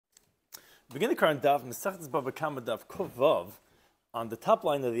Begin the current Daf, Mesech's Bava Kama Daf Vav, on the top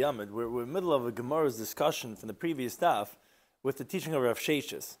line of the Amud. We're in the middle of a Gemara's discussion from the previous Daf with the teaching of Rav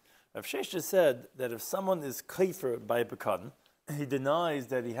Sheshes. Rav Sheshes said that if someone is kaifer by a pekadon, he denies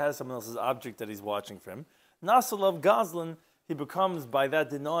that he has someone else's object that he's watching for him, Nasalav Gazlan, he becomes by that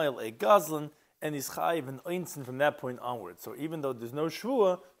denial a Gazlan, and he's chayiv and einzin from that point onward. So even though there's no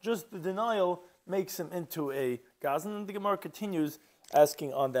shvua, just the denial makes him into a Gazlan. And the Gemara continues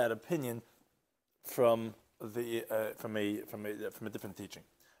asking on that opinion from a different teaching.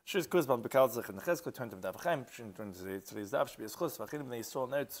 Turn to Daf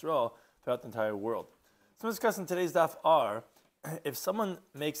throughout the entire world. So we're discussing today's Daf are if someone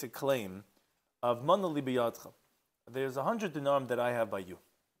makes a claim of mana li biyadcha, there's 100 dinarim that I have by you,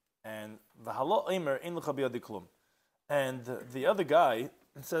 and and the other guy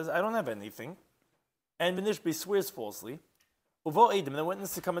says I don't have anything, and Benishbi swears falsely. And the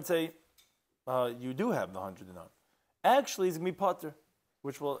witness to come and say, you do have the 100 dinar. Actually, he's going to be pater,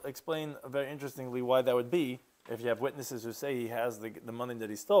 which will explain very interestingly why that would be. If you have witnesses who say he has the money that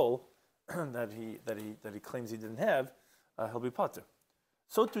he stole, that he claims he didn't have, he'll be pater.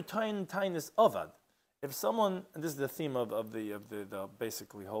 So to tainis avad, if someone, and this is the theme of the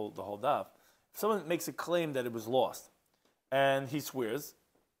basically the whole daf, if someone makes a claim that it was lost, and he swears,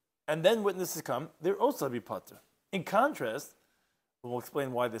 and then witnesses come, they'll also be pater. In contrast, we'll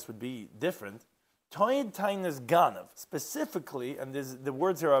explain why this would be different. Toyin tainas ganav, specifically, and the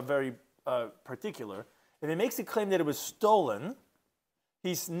words here are very particular. If he makes a claim that it was stolen,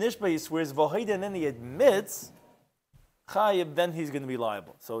 he's nishba, he swears v'hoida, and then he admits chayiv, then he's going to be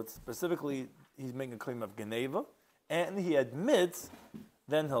liable. So it's specifically he's making a claim of geneva, and he admits,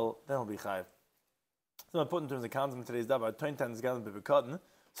 then he'll be chayiv. So I'm putting in terms of concept in today's daf. Toyin tainas ganav b'vekadon.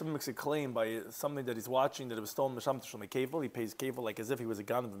 Someone makes a claim by something that he's watching that it was stolen, he pays kefil like as if he was a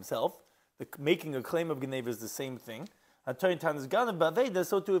ganav himself. Making a claim of geneva is the same thing. So too,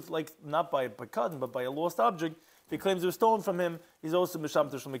 if not by a pekadon, but by a lost object, if he claims it was stolen from him, he's also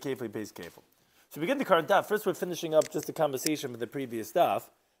mishamter shel mekefil, he pays kefil. So we begin the current daf. First, we're finishing up just a conversation with the previous daf,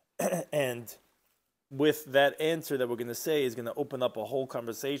 and with that answer that we're going to say is going to open up a whole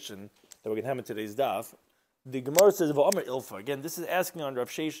conversation that we're going to have in today's daf. The Gemara says, "V'amar ilfa." Again, this is asking on Rav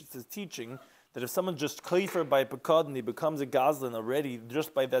Shesh's teaching that if someone just kaifer by pekadon, he becomes a gazlan already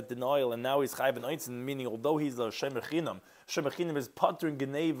just by that denial, and now he's chayv and einzin, meaning although he's a shemechinam is pater and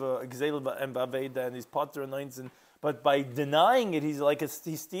geneva, gzeil and baveda, and he's pater and einzin, but by denying it, he's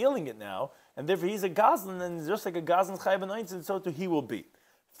stealing it now, and therefore he's a gazlan, and just like a gazlan chayv and einzin, so too he will be.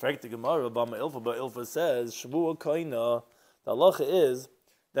 Fact the Gemara, Bama ilfa, but ilfa says shvua kaina. The halacha is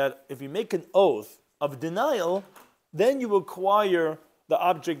that if you make an oath of denial, then you acquire the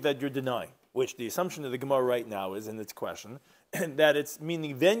object that you're denying, which the assumption of the Gemara right now is in its question, and that it's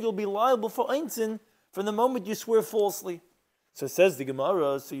meaning then you'll be liable for einzin from the moment you swear falsely. So it says the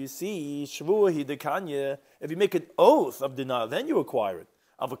Gemara, so you see, shvua hi dekanya, if you make an oath of denial, then you acquire it.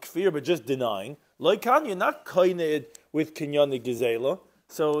 Of a kfir, but just denying, like kanya, not kained with kinyani gezela.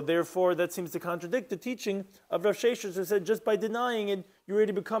 So therefore, that seems to contradict the teaching of Rav Sheshes, who said just by denying it, you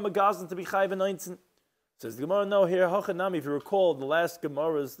already become a gazlan to be chayv and einzin. Says the Gemara, no, here, hachanami, if you recall, the last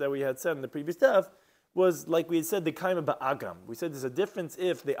Gemaras that we had said in the previous daf was, like we had said, the kaima ba'agam. We said there's a difference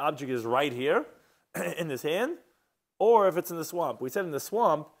if the object is right here, in his hand, or if it's in the swamp. We said in the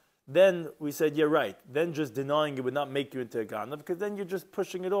swamp, then we said, you're right. Then just denying it would not make you into a ganav, because then you're just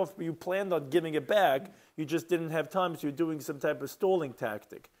pushing it off. You planned on giving it back, you just didn't have time, so you're doing some type of stalling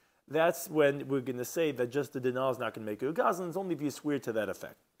tactic. That's when we're going to say that just the denial is not going to make you a gazlan. It's only if you swear to that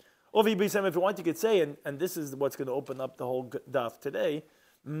effect. Or if you want, you could say, and this is what's going to open up the whole daf today,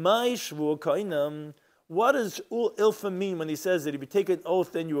 my shvur kainam, what does ilfa mean when he says that if you take an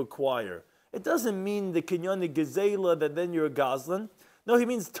oath, then you acquire? It doesn't mean the kinyani gezela, that then you're a gazlan. No, he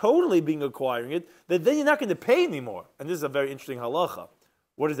means totally being acquiring it, that then you're not going to pay anymore. And this is a very interesting halacha.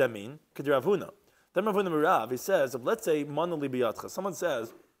 What does that mean? Kedravuna. Then Ravuna Mirav, he says, let's say, manali biyatcha. Someone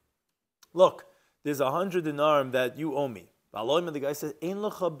says, look, there's 100 dinarim that you owe me. The guy says, Ein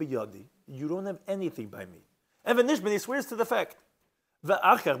lecha biyadi, you don't have anything by me. And Venishban, he swears to the fact. And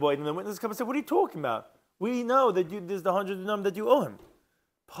the witness comes and says, what are you talking about? We know that there's the 100 dinarim that you owe him.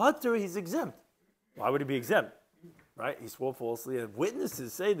 Pater, he's exempt. Why would he be exempt? Right? He swore falsely, and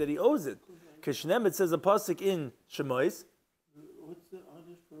witnesses say that he owes it. Kishnem, it says a pasuk in Shemais. What's the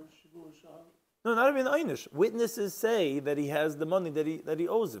Einish for Shavuot Shah? No, not even Einish. Witnesses say that he has the money that he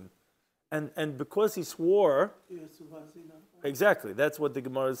owes him. And because he swore, exactly, that's what the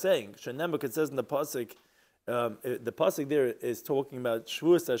Gemara is saying. Shenemuk, it says in the pasuk there is talking about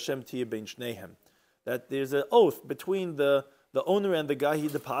Shvuas Hashem Tiyeh Bein Shnehem, that there's an oath between the owner and the guy he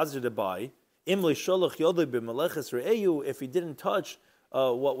deposited by, If he didn't touch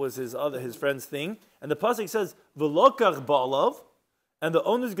what was his friend's thing, and the pasuk says v'lokach ba'alav, and the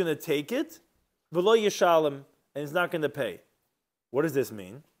owner's going to take it, v'lo yishalem, and he's not going to pay. What does this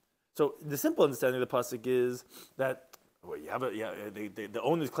mean? So the simple understanding of the pasuk is that the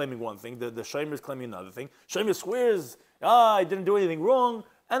owner is claiming one thing, the shomer is claiming another thing. Shomer swears, I didn't do anything wrong,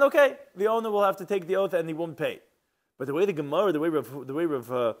 and okay, the owner will have to take the oath and he won't pay. But the way the Gemara, the way Rav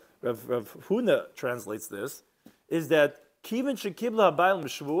Huna translates this, is that Kivan shekibla habayil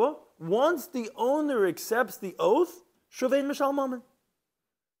mishvua, once the owner accepts the oath, shuvein mishal mammon.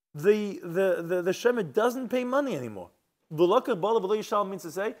 The shemer doesn't pay money anymore. V'lokach ba'alav v'lo yishal means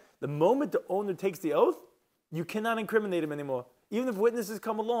to say, the moment the owner takes the oath, you cannot incriminate him anymore. Even if witnesses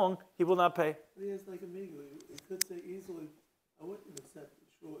come along, he will not pay. But he has like a migli. He could say easily, I wouldn't accept it,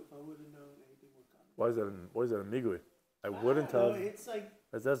 sure, if I would have known anything would come. Why is that a migli? I wouldn't have. It's like,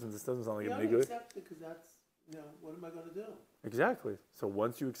 this doesn't sound like a you migli. accept it because that's, what am I going to do? Exactly. So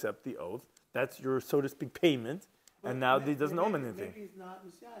once you accept the oath, that's your, so to speak, payment, and now he doesn't owe him anything. Maybe he's not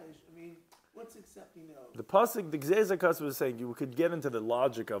Messiahish. I mean, what's accepting the oath? The pasuk, the Gzeizakas was saying, you could get into the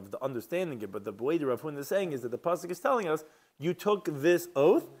logic of the understanding it, but the way the Rav Huna is saying is that the pasuk is telling us, you took this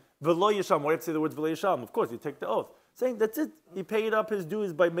oath, v'lo yisham. Why do you have to say the words v'lo yisham? Of course, you take the oath. Saying that's it. He paid up his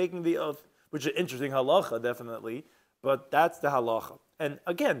dues by making the oath, which is interesting halacha, definitely, but that's the halacha. And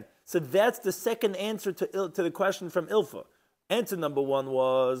again, so that's the second answer to the question from Ilfa. Answer number one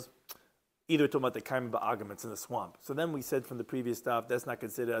was either talking about the kaim ba'agam, in the swamp. So then we said from the previous stuff, that's not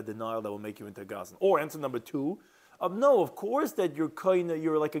considered a denial that will make you into a gazan. Or answer number two, no, of course that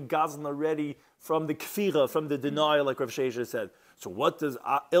you're like a gazan already from the kfira, from the denial, like Rav Shesha said. So what does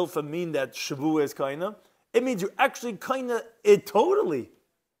Ilfa mean that shavu is kaina? It means you actually kaina it totally.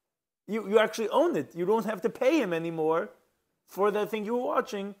 You actually own it. You don't have to pay him anymore for that thing you were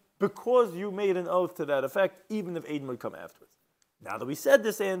watching because you made an oath to that effect, even if Aiden would come afterwards. Now that we said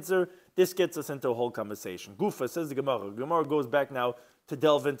this answer, this gets us into a whole conversation. Gufa says the Gemara. Gemara goes back now to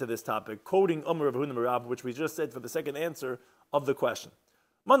delve into this topic, quoting Umar of Huna Marab, which we just said for the second answer of the question.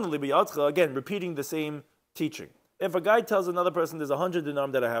 Again, repeating the same teaching. If a guy tells another person there's 100 dinar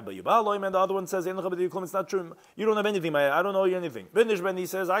that I have, but you and the other one says it's not true, you don't have anything, I don't owe you anything. When he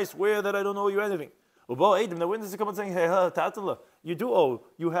says, I swear that I don't owe you anything. The witnesses come and saying, hey, tatala, you do owe,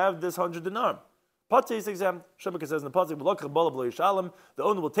 you have this 100 dinar. Patzah is exempt. Shemaka says in the Patzah, the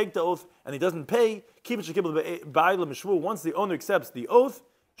owner will take the oath and he doesn't pay. Once the owner accepts the oath,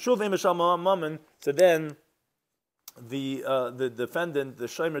 so then the defendant, the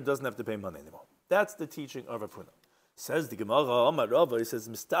shomer, doesn't have to pay money anymore. That's the teaching of Rav Huna. Says the Gemara, Amar Rava, he says,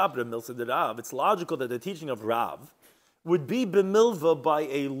 Mistabra milsa de Rav. It's logical that the teaching of Rav would be b'milva by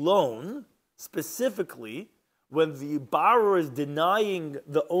a loan, specifically when the borrower is denying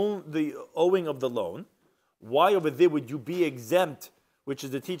the owing of the loan. Why over there would you be exempt, which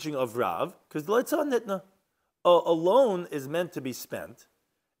is the teaching of Rav? Because let's on nitna. A loan is meant to be spent,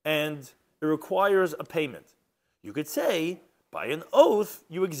 and it requires a payment. You could say, by an oath,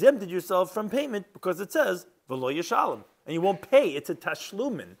 you exempted yourself from payment because it says, v'lo yishalem, and you won't pay. It's a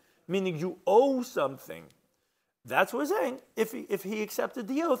tashlumin, meaning you owe something. That's what we're saying. If he accepted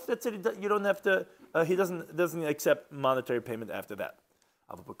the oath, that's it. You don't have to. He doesn't accept monetary payment after that.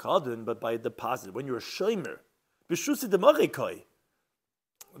 But by a deposit, when you're a shomer,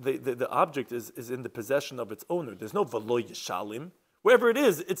 the object is in the possession of its owner. There's no v'lo yishalem. Wherever it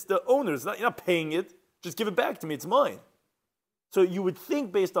is, it's the owner's. You're not paying it. Just give it back to me. It's mine. So you would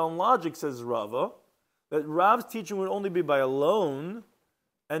think, based on logic, says Rava, that Rav's teaching would only be by a loan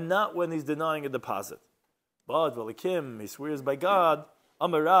and not when he's denying a deposit. But Valikim, he swears by God.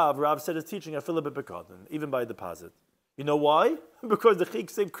 Amar Rav said his teaching a Philip Bekadin, even by a deposit. You know why? Because the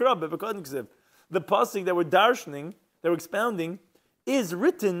Chik Sev Krab, the pasuk that we're darshaning, that we're expounding, is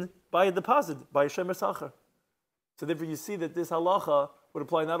written by a deposit, by a Shemer Sachar. So therefore you see that this halacha would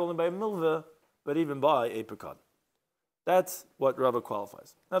apply not only by a milva, but even by a pekad. That's what Rava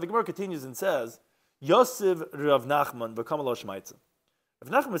qualifies. Now the Gemara continues and says, Yosef Rav Nachman v'kama lo shmaitza.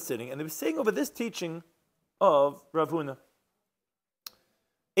 Rav Nachman was sitting, and he was saying over this teaching of Rav Huna.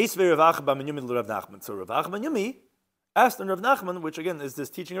 So Rav Achman Yomi asked Rav Nachman, which again is this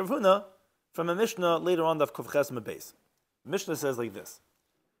teaching of Rav Huna, from a Mishnah later on, Daf Kovches Mebeis. Mishnah says like this: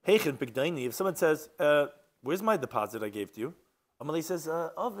 Heichen Pigdaini. If someone says, "Where's my deposit I gave to you?" Amalei says,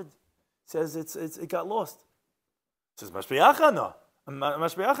 "Ovid." Says it got lost. Says Mashbiachana. I'm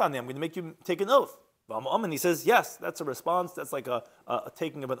going to make you take an oath. And he says, yes, that's a response. That's like a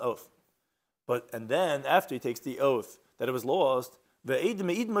taking of an oath. And then after he takes the oath that it was lost, so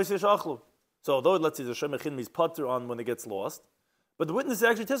although let's say the Shem Echin is putter on when it gets lost, but the witnesses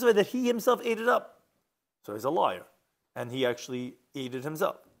actually testified that he himself ate it up. So he's a liar, and he actually ate it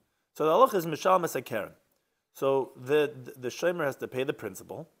himself. So the halacha is mishal mesakeren. So the shomer has to pay the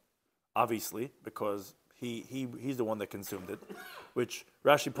principal, obviously, because he's the one that consumed it, which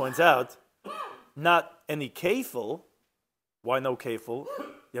Rashi points out, not any kefil. Why no kefil?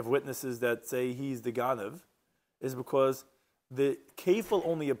 You have witnesses that say he's the ganav, is because the kefil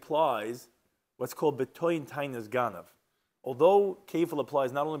only applies what's called betoin tainas ganav. Although kefil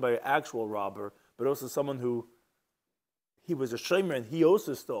applies not only by an actual robber, but also someone who he was a shomer and he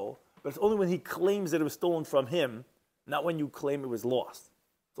also stole, but it's only when he claims that it was stolen from him, not when you claim it was lost.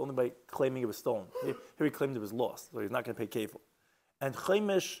 It's only by claiming it was stolen. Here he claimed it was lost, so he's not going to pay kefil. And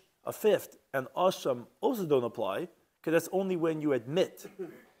chemish, a fifth, and asham also don't apply, because that's only when you admit,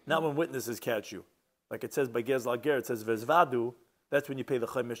 not when witnesses catch you. Like it says by Gezal Ger, it says vezvadu, that's when you pay the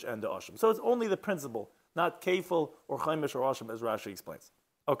chemish and the asham. So it's only the principle, not kefil or chemish or asham, as Rashi explains.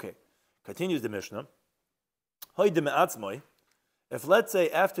 Okay, continues the Mishnah. If let's say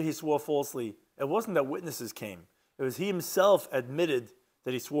after he swore falsely, it wasn't that witnesses came, it was he himself admitted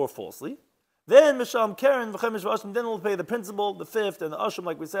that he swore falsely, then Misham Karen, then we'll pay the principal, the fifth, and the asham,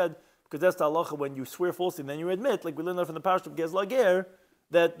 like we said, because that's the halacha when you swear falsely, then you admit, like we learned from the parasha of Gezal Ger,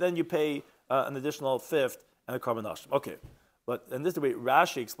 that then you pay an additional fifth and a carbon asham. Okay, and this is the way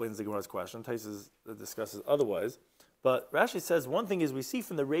Rashi explains the Gemara's question. Taisus discusses otherwise, but Rashi says one thing is we see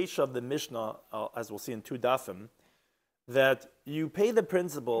from the reisha of the Mishnah, as we'll see in 2 dafim, that you pay the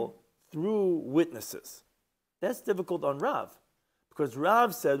principal through witnesses. That's difficult on Rav. Because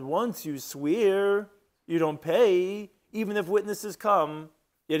Rav said once you swear, you don't pay, even if witnesses come.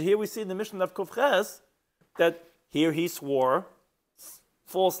 Yet here we see in the Mishnah of Kufches that here he swore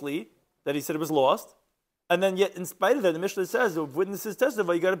falsely that he said it was lost. And then yet in spite of that, the Mishnah says if witnesses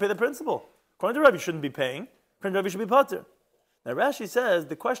testify, you got to pay the principal. According to Rav, you shouldn't be paying. According to Rav, you should be pater. Now Rashi says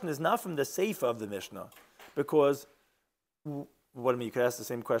the question is not from the Seifa of the Mishnah. Because, what I mean, you could ask the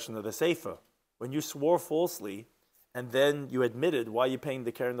same question of the Seifa. When you swore falsely, and then you admitted, why are you paying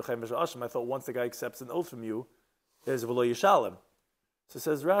the Karen L'chaim Asham? I thought once the guy accepts an oath from you, there's V'lo Yishalem. So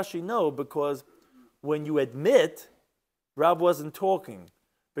says Rashi, no, because when you admit, Rab wasn't talking.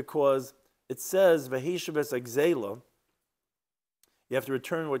 Because it says, V'heishavas Agzela, you have to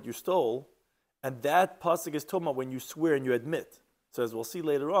return what you stole, and that pasuk is talking about when you swear and you admit. So as we'll see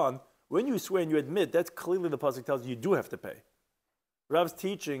later on, when you swear and you admit, that's clearly the pasuk tells you do have to pay. Rab's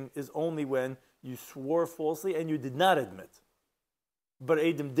teaching is only when you swore falsely and you did not admit, but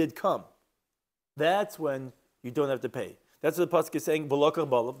Adam did come. That's when you don't have to pay. That's what the pasuk is saying. B'lokach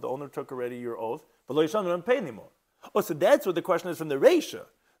balav, the owner took already your oath, but lo yisham, don't pay anymore. Oh, so that's what the question is from the reisha.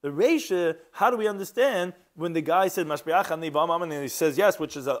 The reisha, how do we understand when the guy said mashbiach ani v'amam and he says yes,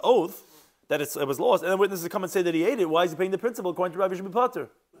 which is an oath that it was lost, and then witnesses come and say that he ate it? Why is he paying the principal? According to Rabbi Shloimy Schwartzberg.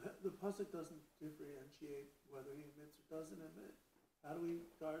 The pasuk doesn't differentiate whether he admits or doesn't admit. How do we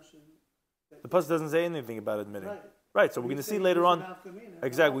darshan? The pasuk doesn't say anything about admitting. Right. So we're going to see later on.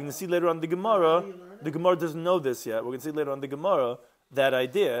 Exactly. We're going to see later on the Gemara. The Gemara doesn't know this yet. We're going to see later on the Gemara that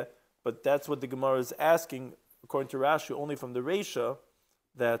idea, but that's what the Gemara is asking, according to Rashi, only from the Reisha,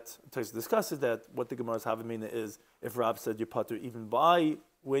 that Taisus discusses that what the Gemara's Havamina is if Rab said you pater even by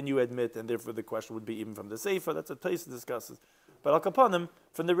when you admit, and therefore the question would be even from the Sefer. That's what Taisus discusses. But Al Kapanim,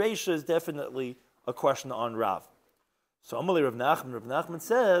 from the Reisha is definitely a question on Rav. So Amalei Rav Nachman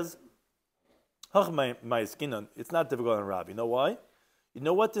says, it's not difficult on Rav. You know why? You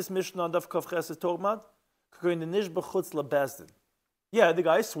know what this Mishnah on Daf Kaf Ches is talking about? Yeah, the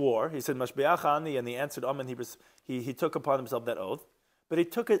guy swore. He said Mashbeach Ani, and he answered and he took upon himself that oath, but he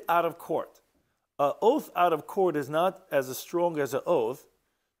took it out of court. An oath out of court is not as strong as an oath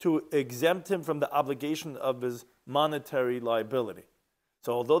to exempt him from the obligation of his monetary liability.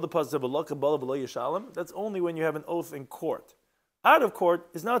 So although the pasuk says "V'lo yishalem," that's only when you have an oath in court. Out of court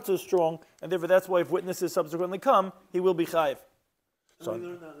is not so strong, and therefore that's why if witnesses subsequently come, he will be chayiv. So we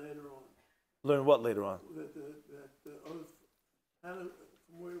learn that later on. Learn what later on? That the oath, from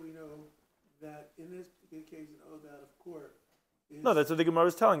where we know that in this particular case, an oath out of court is... No, that's what the Gemara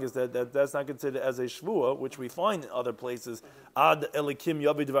is telling us, that's not considered as a shvua, which we find in other places. Ad elikim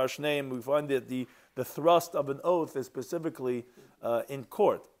yavi dvar shneim, we find that the thrust of an oath is specifically in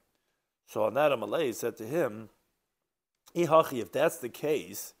court. So on that, Amalei said to him, if that's the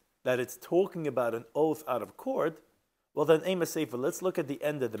case, that it's talking about an oath out of court, well then, Ema Sefer, let's look at the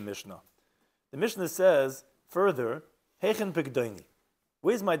end of the Mishnah. The Mishnah says, further, Hechen Pekdoini.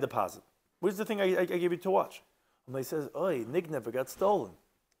 Where's my deposit? Where's the thing I gave you to watch? And he says, Oi, Nignever got stolen.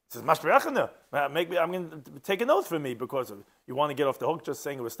 He says, Mashberachana, I'm going to take an oath from me because of, you want to get off the hook just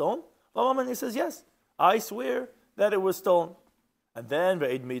saying it was stolen? And he says, yes, I swear that it was stolen. And then but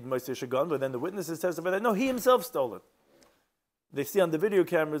then the witnesses testify that no, he himself stole it. They see on the video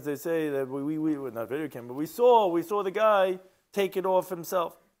cameras, they say that we not video camera, we saw the guy take it off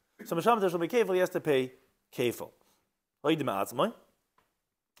himself. So Masham Tashal Kefil, he has to pay Kefil.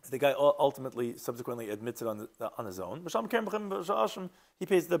 The guy ultimately, subsequently admits it on his own. He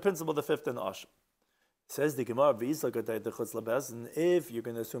pays the principal, the fifth and the asham. Says the Gemara, and if you're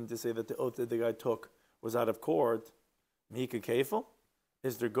going to assume to say that the oath that the guy took was out of court, Mika Kefil,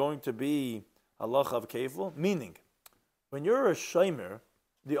 is there going to be halacha of Kefil? Meaning, when you're a shomer,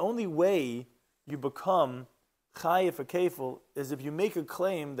 the only way you become chayiv for Kefil is if you make a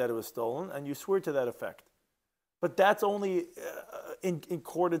claim that it was stolen and you swear to that effect. But that's only in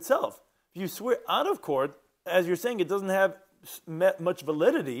court itself. If you swear out of court, as you're saying, it doesn't have much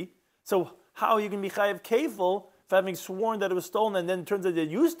validity. So how are you going to be chayiv kefil for having sworn that it was stolen and then it turns out that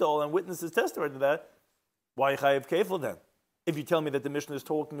you stole and witnesses testified to that? Why chayiv kefil then? If you tell me that the Mishnah is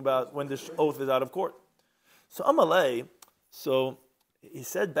talking about when this oath is out of court. So Amalei, so he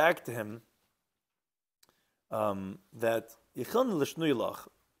said back to him that Yichon l'shnuyilach,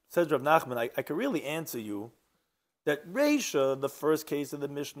 says Rav Nachman, I could really answer you that Reisha, the first case of the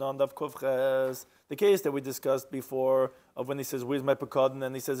Mishnah on Daf Ches, the case that we discussed before of when he says, where's my pekadon?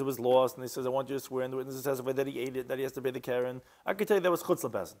 And he says it was lost, and he says, I want you to swear, and the witness testified that he ate it, that he has to pay the Karen. I could tell you that was chutz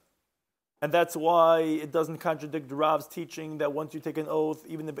l'bezin. And that's why it doesn't contradict Rav's teaching that once you take an oath,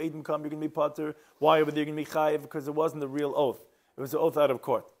 even if Eidim come, you're going to be pater. Why over there you're going to be chayiv? Because it wasn't a real oath. It was an oath out of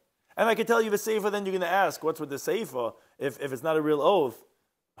court. And I could tell you the sefer, then you're going to ask, what's with the sefer if it's not a real oath?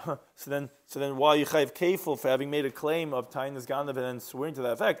 So then why you chayiv kefil for having made a claim of tainas ganav and then swearing to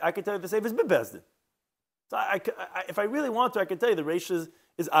that effect? I could tell you the sefer is bezdin. So if I really want to, I could tell you the reish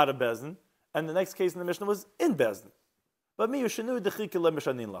is out of bezdin, and the next case in the Mishnah was in bezdin. But me ushenu dechikele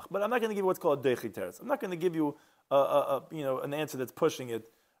mishanin lach. But I'm not going to give you what's called dechi teretz. I'm not going to give you an answer that's pushing it.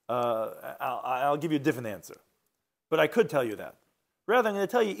 I'll give you a different answer. But I could tell you that. Rather, I'm going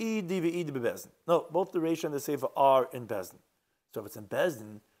to tell you ed bezdin. No, both the reish and the sefer are in bezdin. So if it's in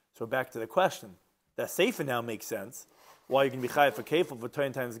bezdin, so back to the question. That sefer now makes sense. Why you can be chayiv for kefil for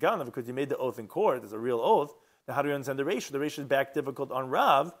 20 times gana, because you made the oath in court. It's a real oath. Now how do you understand the reish? The reish is back difficult on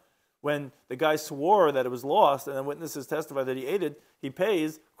Rav. When the guy swore that it was lost and then witnesses testify that he ate it, he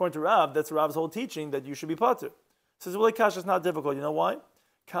pays. According to Rav, that's Rav's whole teaching that you should be pater. Says, well, Kash is not difficult. You know why?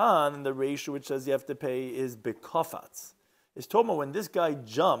 Kan, in the reish which says you have to pay, is bekafatz. It's talking about when this guy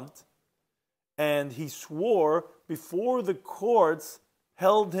jumped and he swore before the courts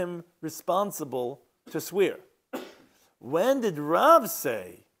held him responsible to swear. When did Rav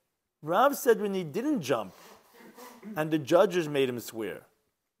say? Rav said when he didn't jump and the judges made him swear.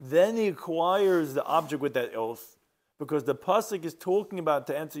 Then he acquires the object with that oath, because the pasuk is talking about,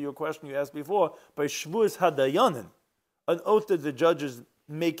 to answer your question you asked before, by shvuas hadayanin, an oath that the judges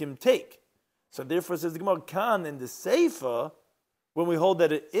make him take. So therefore, says the Gemara, Kan in the Sefer, when we hold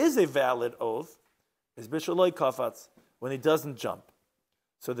that it is a valid oath, is bishaloi kafatz, when he doesn't jump.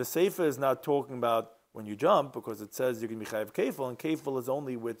 So the Sefer is not talking about when you jump, because it says you can be chayiv kefil, and kefil is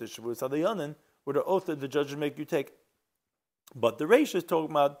only with the shvuas hadayanin, with the oath that the judges make you take. But the reish is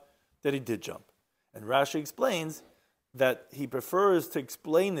talking about that he did jump. And Rashi explains that he prefers to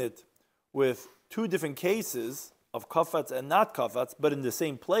explain it with two different cases of kafatz and not kafatz, but in the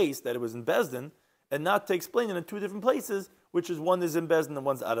same place, that it was in bezdin, and not to explain it in two different places, which is one is in bezdin and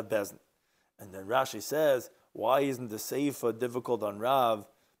one's out of bezdin. And then Rashi says, why isn't the sefer difficult on Rav?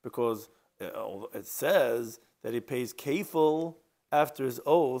 Because it says that he pays kefil after his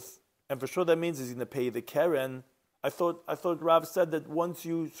oath, and for sure that means he's going to pay the keren. I thought Rav said that once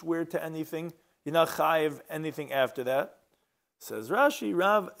you swear to anything, you're not chayiv anything after that. Says Rashi,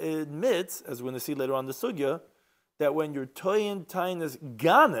 Rav admits, as we're going to see later on the sugya, that when you're toyin tainas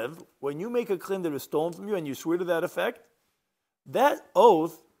ganev, when you make a claim that was stolen from you and you swear to that effect, that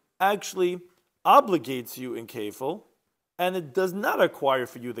oath actually obligates you in kefil, and it does not acquire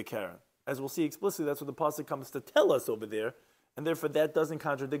for you the karen. As we'll see explicitly, that's what the pasuk comes to tell us over there. And therefore, that doesn't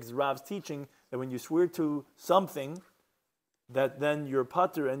contradict Rav's teaching that when you swear to something, that then you're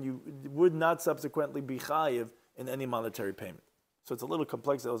pater and you would not subsequently be chayiv in any monetary payment. So it's a little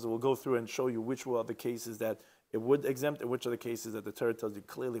complex. As we'll go through and show you which were the cases that it would exempt and which are the cases that the Torah tells you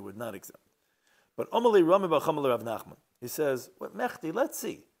clearly would not exempt. But Amalei Rami B'Chamal Rav Nachman, he says, Mechti, let's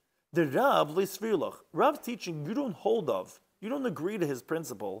see. The Rav L'Svirlach. Rav's teaching you don't hold of, you don't agree to his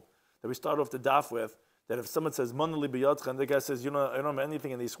principle that we start off the daf with, that if someone says Manali b'yadcha and the guy says I don't know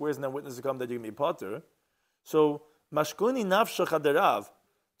anything and he swears and then witnesses come that you can be pater, so mashkuni nafshach adarav,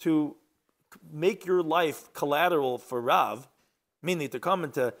 to make your life collateral for Rav, meaning to come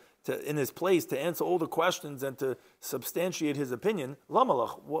and to in his place to answer all the questions and to substantiate his opinion.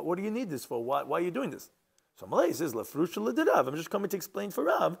 Lamalach, what do you need this for? Why are you doing this? So Malay says, I'm just coming to explain for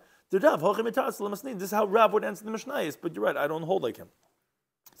Rav. This is how Rav would answer the Mishnayos, but you're right, I don't hold like him.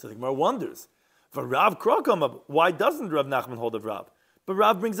 So the Gemara wonders, for Rav Krokam, why doesn't Rav Nachman hold of Rav? But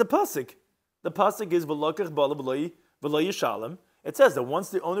Rav brings a pasuk. The pasuk is v'lokach bala v'lo yishalem. It says that once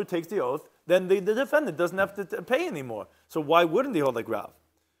the owner takes the oath, then the defendant doesn't have to pay anymore. So why wouldn't he hold like Rav?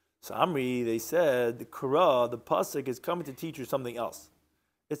 So Amri, they said, the pasuk is coming to teach you something else.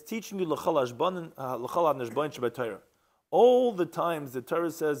 It's teaching you all the times the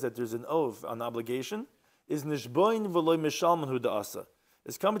Torah says that there's an oath, an obligation, is nishboin v'lo mishalman hu da'asa.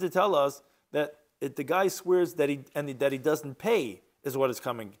 It's coming to tell us that if the guy swears that he doesn't pay is what is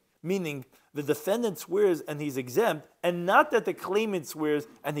coming. Meaning the defendant swears and he's exempt, and not that the claimant swears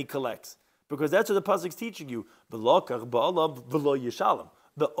and he collects. Because that's what the pasuk is teaching you. The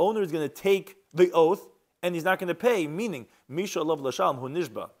owner is going to take the oath and he's not going to pay, meaning Misha Alav Lashalm Hu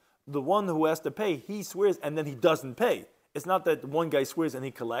Nishba. The one who has to pay, he swears and then he doesn't pay. It's not that one guy swears and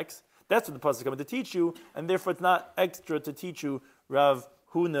he collects. That's what the pasuk is coming to teach you, and therefore it's not extra to teach you Rav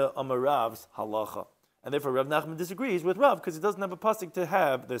Huna Amarav's halacha. And therefore Rav Nachman disagrees with Rav because he doesn't have a pasuk to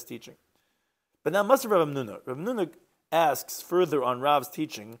have this teaching. But now must have Rav Nuna. Rav Nuna asks further on Rav's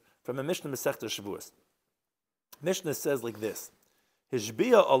teaching from a Mishnah Masechta Shavuos. Mishnah says like this: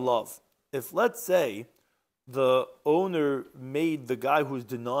 Hishbiya alav. If let's say the owner made the guy who's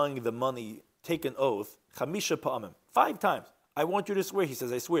denying the money take an oath, chamisha pa'amim, 5 times. I want you to swear. He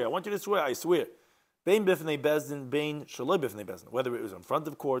says, I swear. I want you to swear. I swear. Bein bifnei bezdin, bein shaloi bifnei bezdin. Whether it was in front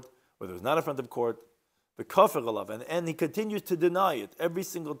of court, whether it was not in front of court, the kafir alav, and he continues to deny it every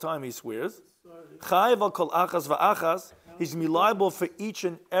single time he swears. Chayiv al kol achas va'achas. He's liable for each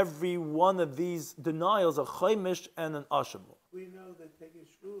and every one of these denials, a chaimish and an asham. We know that taking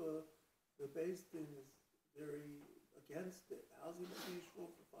shvua, the Beis Din is very against it. How's he making shvua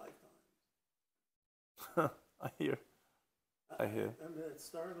for 5 times? I hear. I mean, it's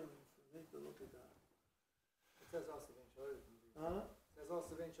startling for me to look at that. It says also Huh? It says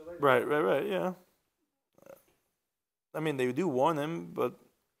also Right, yeah. I mean, they do warn him, but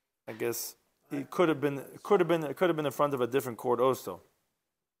I guess he could have been in front of a different court also.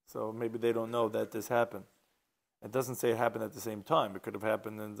 So maybe they don't know that this happened. It doesn't say it happened at the same time. It could have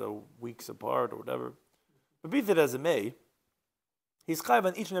happened in the weeks apart or whatever. But be that as it may, he's chayav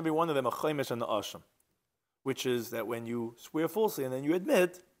on each and every one of them a chaimish and a asham, which is that when you swear falsely and then you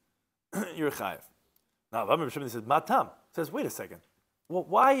admit, you're chayav. Now, Rabbi Shloimy says, Matam. Says, wait a second. Well,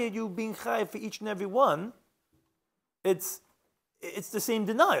 why are you being chayav for each and every one? It's the same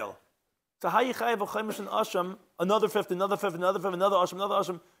denial. So how you chayav a chaimish and asham, another fifth, another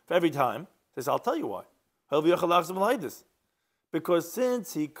asham for every time? He says, I'll tell you why. Because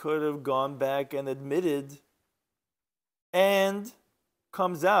since he could have gone back and admitted, and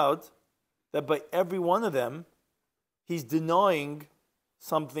comes out that by every one of them, he's denying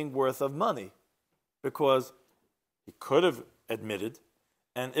something worth of money. Because he could have admitted,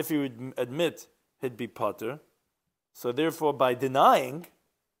 and if he would admit, he'd be pater. So therefore, by denying,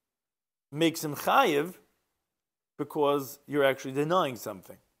 makes him chayiv, because you're actually denying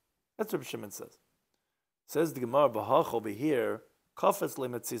something. That's what Shimon says. Says the Gemara Bahach over here, Kafetz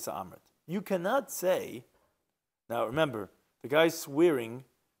le'metzisa amrit. You cannot say, now remember, the guy's swearing,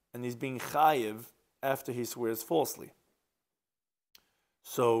 and he's being chayiv after he swears falsely.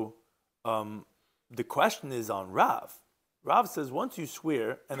 So, the question is on Rav. Rav says once you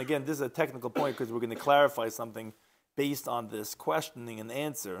swear, and again, this is a technical point because we're going to clarify something based on this questioning and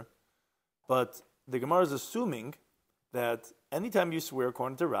answer, but the Gemara is assuming that anytime you swear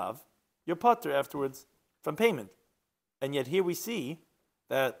according to Rav, you're pater afterwards from payment. And yet here we see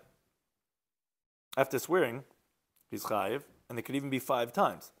that after swearing, he's chayiv, and it could even be 5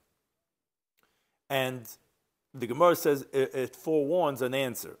 times. And the Gemara says it forewarns an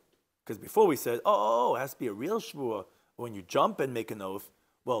answer. Because before we said, it has to be a real shvuah. When you jump and make an oath,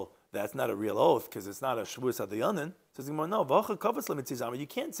 well, that's not a real oath because it's not a shvuah sadayanin. Says the Gemara, no, you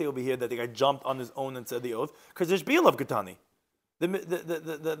can't say over here that the guy jumped on his own and said the oath because there's bi'el of katani.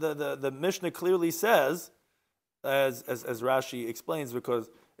 The Mishnah clearly says, as Rashi explains, because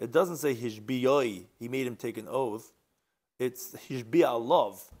it doesn't say hishbiyoi, he made him take an oath. It's hishbiya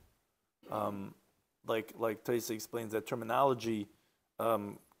love. Like Taisa explains, that terminology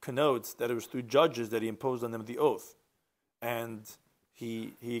connotes that it was through judges that he imposed on them the oath, and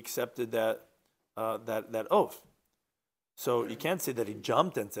he accepted that oath. So you can't say that he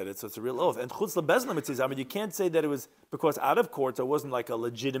jumped and said it, so it's a real oath. And chutz lebezlam mitzizam, you can't say that it was because out of court, so it wasn't like a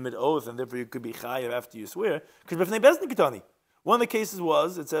legitimate oath, and therefore you could be chayav after you swear, because b'fnei bezdin kitani. One of the cases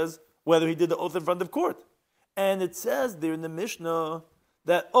was, it says, whether he did the oath in front of court. And it says there in the Mishnah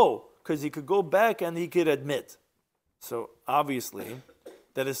that, because he could go back and he could admit. So obviously,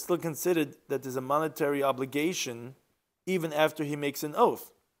 that is still considered that there's a monetary obligation even after he makes an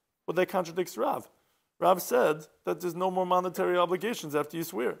oath. Well, that contradicts Rav. Rav said that there's no more monetary obligations after you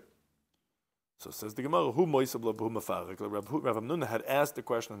swear. So says the Gemara, who moisab who mafarik? Rav Hamnuna had asked the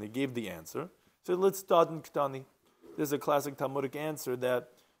question and he gave the answer. So let's start in Ktani. There's a classic Talmudic answer that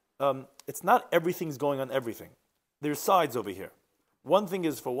it's not everything's going on everything. There's sides over here. One thing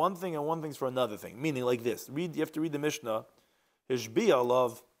is for one thing and one thing's for another thing. Meaning like this. You have to read the Mishnah. Hishbiya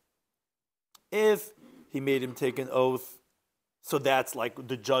love, if he made him take an oath, so that's like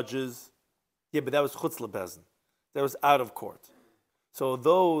the judges. Yeah, but that was chutz lebezin. That was out of court. So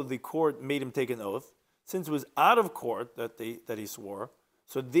though the court made him take an oath, since it was out of court that he swore,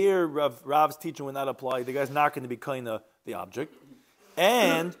 so there Rav's teaching would not apply. The guy's not going to be kind of the object.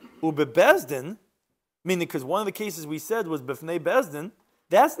 And ubebezdin, meaning because one of the cases we said was b'fnei bezdin,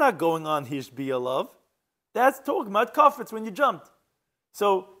 that's not going on hishbiya love. That's talking about kafetz when you jumped.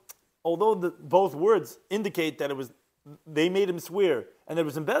 So although both words indicate that they made him swear and it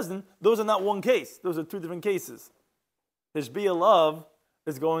was in bezdin, those are not one case. Those are two different cases. Hishbiya love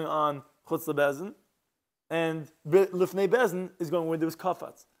is going on chutz lebezdin, and lifnei bezdin is going where there was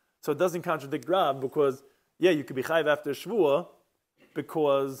kafetz. So it doesn't contradict Rav because you could be chayiv after shvuah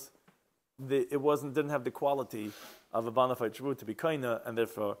because it didn't have the quality of a bona fide shvuah to be kaina, and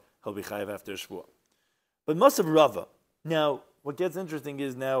therefore he'll be chayiv after shvuah. But Masav Rava. Now, what gets interesting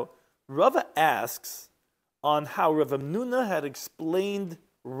is now Rava asks on how Rav Hamnuna had explained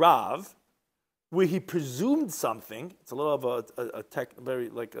Rav, where he presumed something. It's a little of a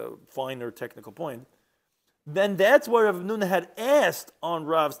finer technical point. Then that's why Rav Hamnuna had asked on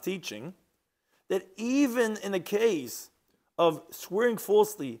Rav's teaching that even in a case of swearing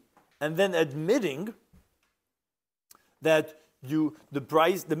falsely and then admitting that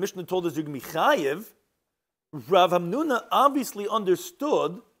the Mishnah told us you can be chayiv, Rav Hamnuna obviously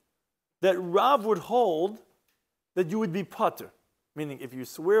understood that Rav would hold that you would be pater. Meaning, if you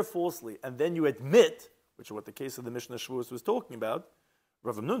swear falsely and then you admit, which is what the case of the Mishnah Shavuos was talking about,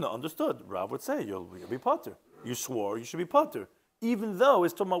 Rav Hamnuna understood. Rav would say, you'll be pater. You swore, you should be pater. Even though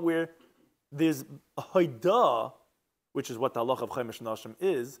it's talking about where there's a haidah, which is what the halach of Chaimish Nashim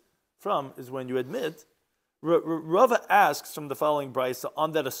is when you admit. Rava asks from the following brisa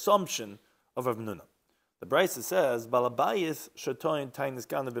on that assumption of Rav Hamnuna. The brisa says, "Balabayis shatoin tainis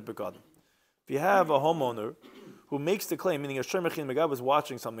gana b'begadim." If you have a homeowner who makes the claim, meaning a shemechin megad was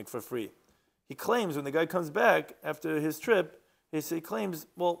watching something for free, he claims when the guy comes back after his trip, he claims,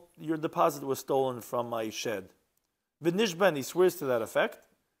 "Well, your deposit was stolen from my shed." V'nishben, he swears to that effect.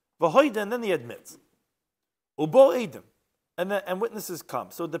 V'hoida, and then he admits. Ubo edim, and witnesses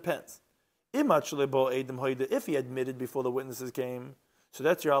come. So it depends. If he admitted before the witnesses came, so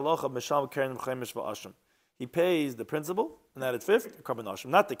that's your halacha of meshal keren chemish v'asham. He pays the principal, and added fifth, carbon asham,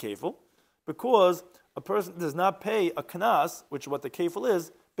 not the kefil, because a person does not pay a knas, which is what the kefil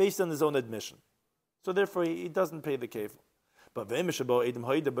is, based on his own admission. So therefore, he doesn't pay the kefil. But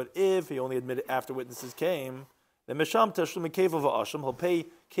if he only admitted after witnesses came, then mesham tashlum kefil v'asham, he'll pay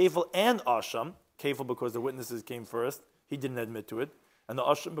kefil and asham. Kefil because the witnesses came first, he didn't admit to it, and the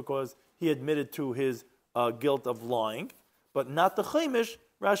asham because he admitted to his guilt of lying, but not the chaimish.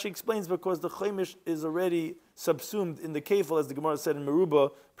 Rashi explains because the chaimish is already subsumed in the kefil, as the Gemara said in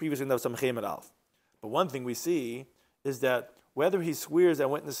Meruba previously in the Samchemet Alf. But one thing we see is that whether he swears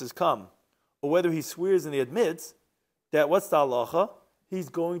and witnesses come, or whether he swears and he admits, that what's the halacha? He's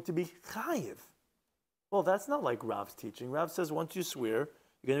going to be chayiv. Well, that's not like Rav's teaching. Rav says once you swear,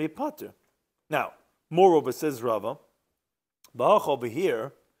 you're going to be pater. Now, moreover, says Rava, ba'ach over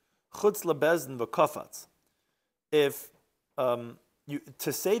here, chutz lebezdin v'kafatz. If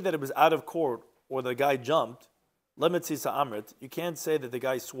to say that it was out of court or the guy jumped, lemetzisa amrit, you can't say that the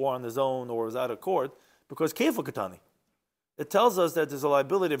guy swore on his own or was out of court because kefil katani. It tells us that there's a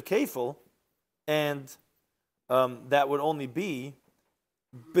liability of kefil, and that would only be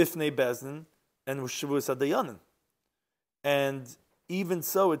bifnei bezdin and shavus adayanin. And even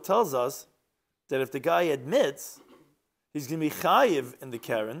so, it tells us that if the guy admits, he's going to be chayiv in the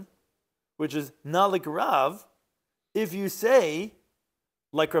keren, which is not like Rav, if you say,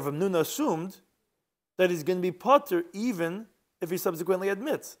 like Rav Hamnuna assumed, that he's going to be pater even if he subsequently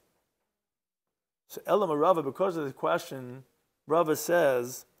admits. So Elam Rava, because of this question, Rava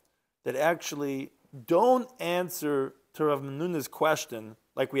says that actually don't answer to Rav Hamnuna's question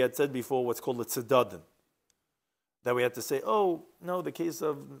like we had said before, what's called a tzedadin. That we had to say, oh, no, the case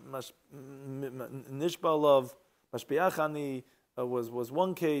of Nishbal of Mashbiachani was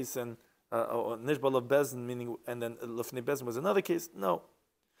one case, and Nishbal of Bezin, meaning, and then Lefnei Bezin was another case. No.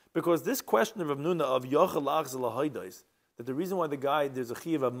 Because this question of Rav Nuna of Yochel Achzel Haidais, that the reason why the guy, there's a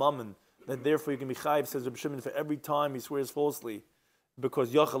Chiv of Mammon, that therefore you can be Chayiv, says Reb Shimon, for every time he swears falsely,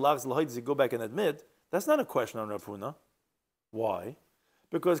 because Yochel Achzel Haidais, you go back and admit, that's not a question on Rav Huna. Why?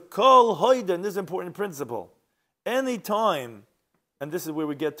 Because Kol Haida, and this is an important principle, any time, and this is where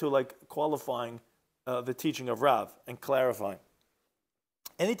we get to like qualifying the teaching of Rav and clarifying.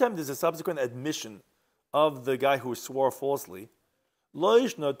 Anytime there's a subsequent admission of the guy who swore falsely,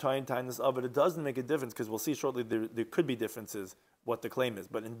 it doesn't make a difference, because we'll see shortly there could be differences what the claim is.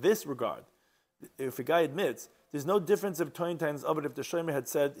 But in this regard, if a guy admits, there's no difference of toin tines of it if the shomer had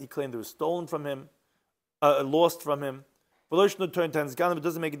said he claimed it was stolen from him, lost from him. It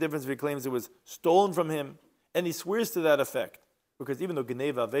doesn't make a difference if he claims it was stolen from him, and he swears to that effect. Because even though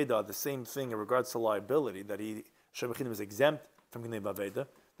Geneva Aveda are the same thing in regards to liability, that Shemachin was exempt from Geneva Aveda,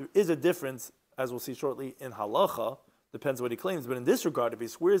 there is a difference, as we'll see shortly, in halacha, depends on what he claims. But in this regard, if he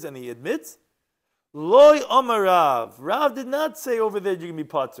swears and he admits, Loi Amar Rav. Rav did not say over there you can be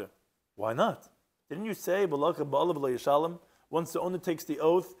pater. Why not? Didn't you say, once the owner takes the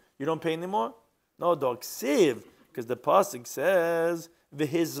oath, you don't pay anymore? No, dog, siv. Because the pasuk says,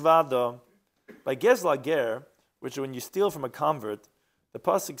 v'hizvada. By Gezla Ger, which when you steal from a convert, the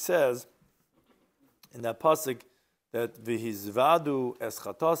pasuk says, in that pasuk, that v'hizvadu es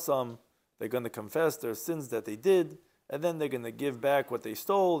chatasam, they're going to confess their sins that they did, and then they're going to give back what they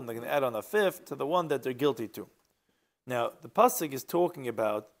stole, and they're going to add on a fifth to the one that they're guilty to. Now, the pasuk is talking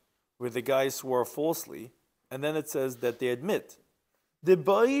about where the guy swore falsely, and then it says that they admit. So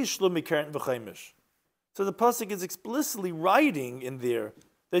the pasuk is explicitly writing in there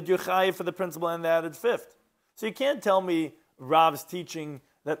that you're chayiv for the principle and the added fifth. So you can't tell me Rav's teaching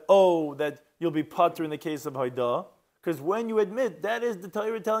that, that you'll be pater in the case of Haidah, because when you admit, that is the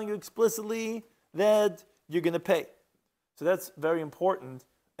Torah telling you explicitly that you're going to pay. So that's very important.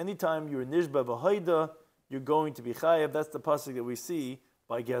 Anytime you're nishba v'haidah, you're going to be chayiv. That's the pasuk that we see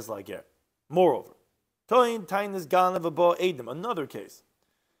by Gezla Ger. Moreover, toin tainis ganav abo edim. Another case.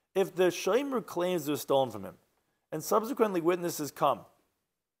 If the shomer claims they're stolen from him, and subsequently witnesses come,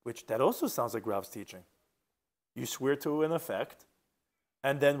 which that also sounds like Rav's teaching. You swear to an effect,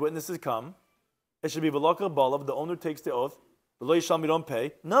 and then witnesses come. It should be v'lokar balav. The owner takes the oath. V'lo yishlam, you don't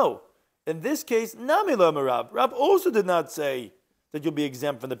pay. No. In this case, nami lo Rav. Rav also did not say that you'll be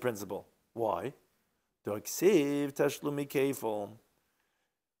exempt from the principle. Why? When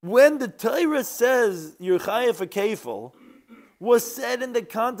the Torah says you're chayav for kefil, was said in the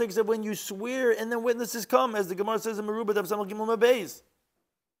context of when you swear and then witnesses come, as the Gemara says in Merubah Daf Samach Gimel Mabeis.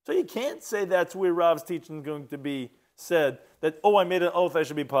 So you can't say that's where Rav's teaching is going to be said, that, I made an oath, I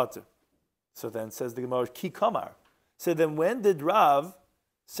should be pater. So then says the Gemara, Ki Kamar. So then when did Rav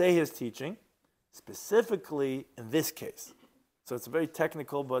say his teaching? Specifically in this case. So it's a very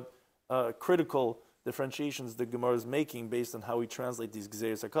technical but critical differentiations the Gemara is making based on how we translate these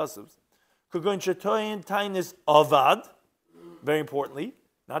Gzeres HaKasavs. Kugon Shetoyin Tainis Avad. Very importantly,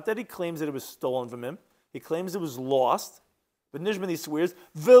 not that he claims that it was stolen from him. He claims it was lost. But Nishman, he swears,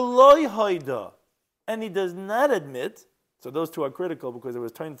 Veloy Haida. And he does not admit. So those two are critical, because it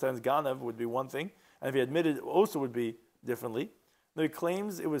was Toin times Ganav would be one thing. And if he admitted, it also would be differently. No, he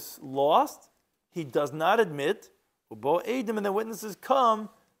claims it was lost. He does not admit. Ubo Eidim, and the witnesses come.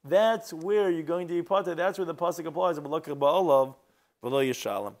 That's where you're going to be pater. That's where the pasuk applies.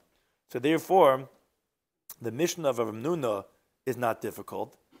 So therefore, the mission of Rav Nuna is not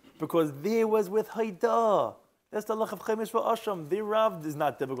difficult, because there was with Haidah. That's the lach of Chaimish v'Asham. The Rav is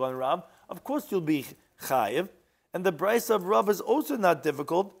not difficult on Rav. Of course you'll be chayiv. And the Bryce of Rav is also not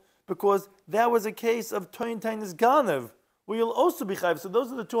difficult, because that was a case of Toin Tainis Ganav, where you'll also be chayiv. So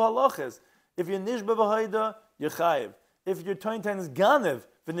those are the two halachas. If you're nishba v'Haidah, you're chayiv. If you're Toin Tainis Ganav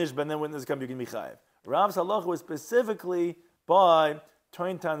v'nishba, and then when this comes, you can be chayiv. Rav's halacha was specifically by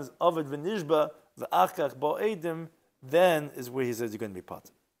Toin Tainis Avad v'nishba v'achach bo'edim. Then is where he says you're going to be pater.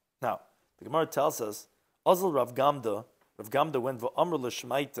 Now, the Gemara tells us, Azal Rav Gamda went v'amr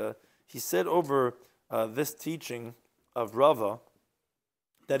l'shmaita. He said over this teaching of Rava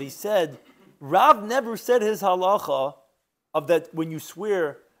that he said, Rav never said his halacha of that when you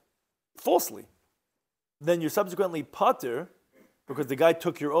swear falsely, then you're subsequently pater, because the guy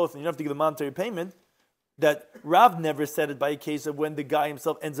took your oath and you don't have to give the monetary payment. That Rav never said it by a case of when the guy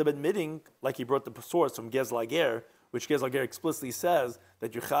himself ends up admitting, like he brought the source from Gezla Ger, which Gezla Ger explicitly says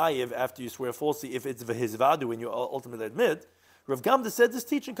that you're chayiv after you swear falsely if it's v'hizvadu when you ultimately admit. Rav Gamda said this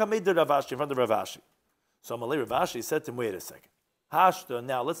teaching kamed de Ravashi in front of Ravashi. So Amalei Ravashi said to him, wait a second. Hashta,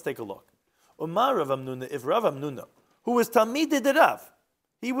 now let's take a look. Umar Rav Amnuna, if Rav Amnuna, who was Talmidei de Rav,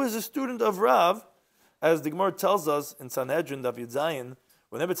 he was a student of Rav, as the Gemara tells us in Sanhedrin, Daf Zayin,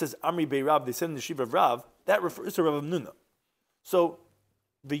 whenever it says Amri Bei Rav, they said in the Shiva of Rav, that refers to Rav Amnuna. So,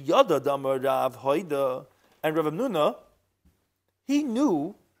 the Yada Damar Rav Haida, and Rav Amnuna, he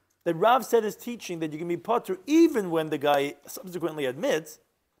knew that Rav said his teaching that you can be potter even when the guy subsequently admits,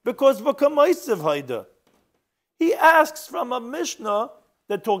 because v'kamaisev haida. He asks from a Mishnah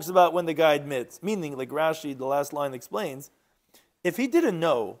that talks about when the guy admits, meaning, like Rashi, the last line explains, if he didn't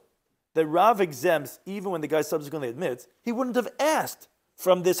know that Rav exempts even when the guy subsequently admits, he wouldn't have asked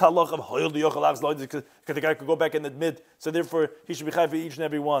from this halach of hoyel diyochalav because the guy could go back and admit, so therefore he should be chayiv for each and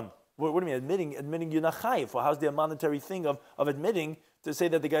every one. What do you mean? Admitting you're not chayiv. Well, how's the monetary thing of admitting to say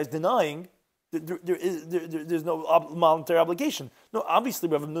that the guy's denying? There's no monetary obligation. No, obviously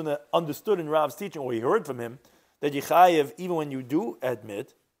Rav Nuna understood in Rav's teaching, or he heard from him, that you chayiv even when you do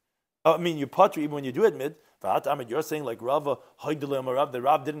admit. You potter even when you do admit. You're saying like Rava, that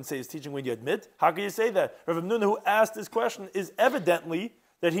Rav didn't say his teaching when you admit. How can you say that? Rav Nuna, who asked this question, is evidently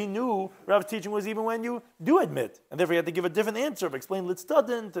that he knew Rav's teaching was even when you do admit, and therefore he had to give a different answer, explain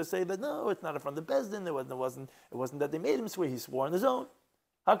Litztadin, to say that no, it's not in front of the Bezdin. It wasn't that they made him swear. He swore on his own.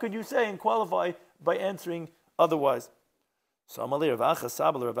 How could you say and qualify by answering otherwise? So Amalei Rav Acha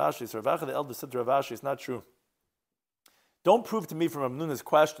Sabal Rav Ashi. So Rav Acha the elder said to Rav Ashi, it's not true. Don't prove to me from Rav Nuna's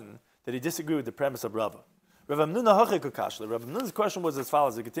question that he disagreed with the premise of Rava. Rav Amnuna Hachek Kashla. Rav Nuna's question was as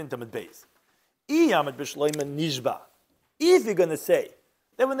follows: the Ketin Tamid Beis. Rabbi Shloimy Nishba. If you're going to say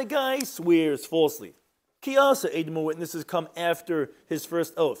that when the guy swears falsely, Kiyasa Edmu witnesses come after his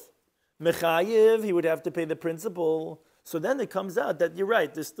first oath, Mechayiv, he would have to pay the principal. So then it comes out that you're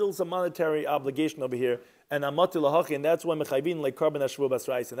right, there's still some monetary obligation over here, and Amatil Hachi, and that's why Mechayvin like carbon Ashvu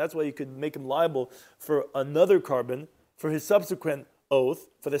Basrais, and that's why you could make him liable for another carbon for his subsequent oath,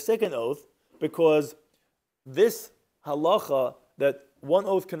 for the second oath, because this halacha that one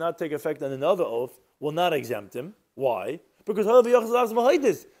oath cannot take effect on another oath will not exempt him. Why? Because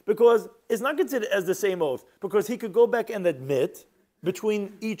it's not considered as the same oath, because he could go back and admit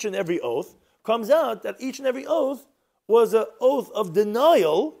between each and every oath. Comes out that each and every oath was an oath of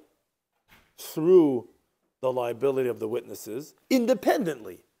denial through the liability of the witnesses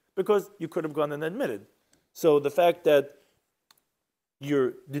independently, because you could have gone and admitted. So the fact that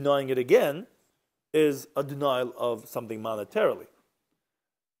you're denying it again is a denial of something monetarily.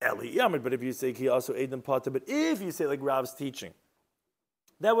 But if you say he also Adam Potter, but if you say like Rav's teaching,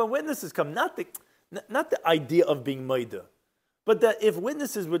 that when witnesses come, not the idea of being Maida, but that if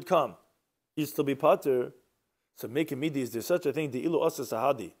witnesses would come, you still be Potter. So making midis, there's such a thing, the ilu asa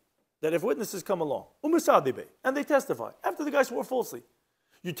sahadi, that if witnesses come along, and they testify after the guy swore falsely,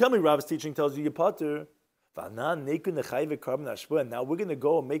 you tell me Rav's teaching tells you Potter. And now we're going to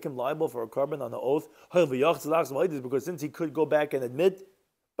go and make him liable for a carbon on the oath, because since he could go back and admit,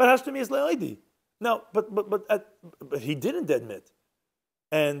 but Hashtami is le'oidi. Now, but he didn't admit,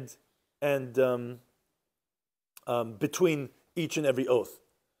 and between each and every oath,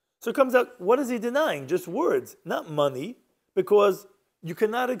 so it comes out, what is he denying? Just words, not money, because you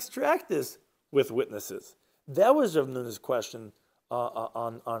cannot extract this with witnesses. That was Rav Nuna's question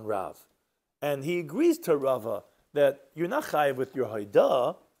on Rav. And he agrees to Rava that you're not chayiv with your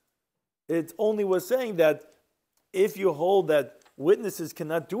haidah. It only was saying that if you hold that witnesses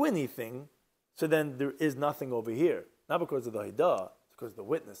cannot do anything, so then there is nothing over here. Not because of the haidah, it's because of the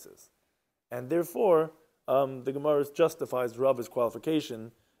witnesses. And therefore, the Gemara justifies Rava's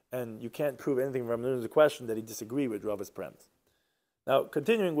qualification, and you can't prove anything from the question that he disagreed with Rava's premise. Now,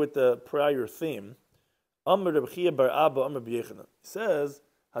 continuing with the prior theme, Amr Reb Chia bar Abba Amr B'Yechanan says,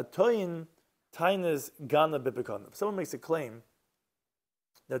 Hatoyin Tainas Gana B'Pekanim. If someone makes a claim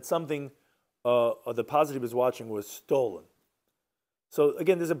that something, the deposit he was watching was stolen. So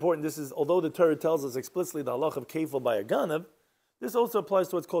again, this is important. This is, although the Torah tells us explicitly the halach of kefil by a ganav, this also applies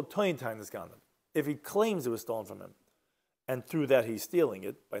to what's called Toyin Tainas Ganav. If he claims it was stolen from him, and through that he's stealing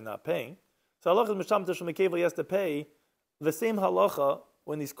it by not paying, so halacha misham tashum kefil, he has to pay the same halacha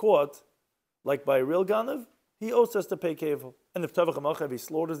when he's caught, like by a real ganav, he also has to pay kefil. And if if he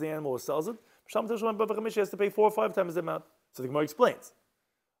slaughters the animal or sells it, he has to pay 4 or 5 times the amount. So the Gemara explains,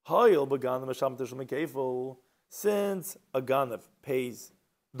 since a ganav pays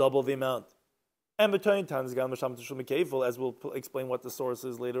double the amount, and between times as we'll explain what the source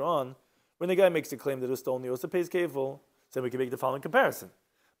is later on, when the guy makes a claim that it was stolen, he also pays kefil. So we can make the following comparison.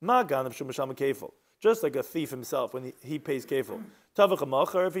 Just like a thief himself, when he pays kefil.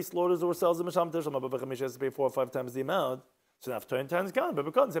 If he slaughters or sells it, he has to pay 4 or 5 times the amount. So now 10 times gone. But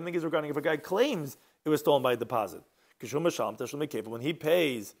because same thing is regarding if a guy claims it was stolen by a deposit. When he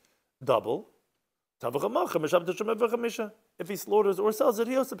pays double. If he slaughters or sells it,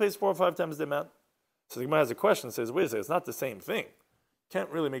 he also pays 4 or 5 times the amount. So the Gemara has a question, says, wait a second, it's not the same thing. Can't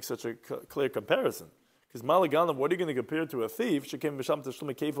really make such a clear comparison. Because Malaganav, what are you going to compare to a thief?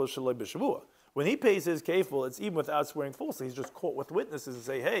 When he pays his kefil, it's even without swearing falsely. He's just caught with witnesses and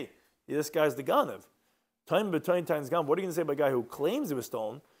say, hey, this guy's the Ganav. Time between times Ganav, what are you going to say about a guy who claims it was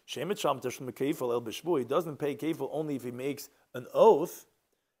stolen? He doesn't pay kefil only if he makes an oath,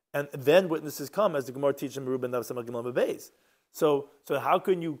 and then witnesses come, as the Gemara teaches in Meruba Daf Samach Beis. So how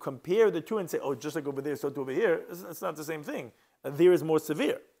can you compare the two and say, oh, just like over there, so to over here? It's not the same thing. There is more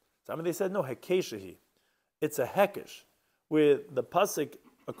severe. Some they said, no, hekeshahi. It's a hekesh, where the pasuk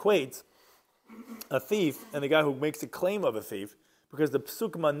equates a thief and the guy who makes a claim of a thief, because the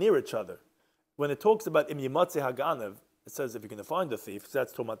psukim are near each other. When it talks about im yimatze haganav, it says if you're going to find the thief, so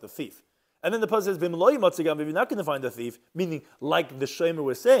that's talking about the thief. And then the pasuk says v'im lo yimatze haganav, if you're not going to find the thief, meaning like the Shomer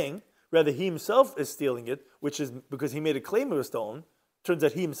was saying, rather he himself is stealing it, which is because he made a claim it was stolen. Turns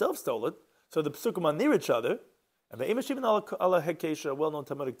out he himself stole it. So the psukim are near each other. And the imashivin ala hekesha, well-known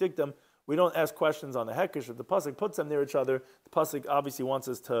Talmudic dictum, we don't ask questions on the hekesh. If the pasuk puts them near each other, the pasuk obviously wants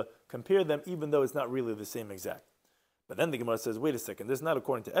us to compare them, even though it's not really the same exact. But then the Gemara says, wait a second, this is not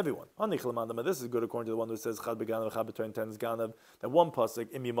according to everyone. This is good according to the one who says chad beganav, chad b'toin tens ganav. That one pasuk,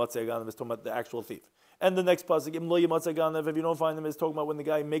 im yimatzeh ganav, is talking about the actual thief. And the next pasuk, im lo yimatzeh ganav, if you don't find him, is talking about when the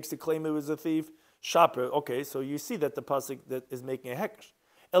guy makes the claim it was a thief. Shaper, okay, so you see that the pasuk that is making a hekesh.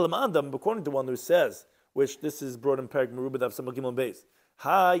 Elamandam, according to one who says, which this is brought in Perek Meruba Daf Samach Gimel Beis.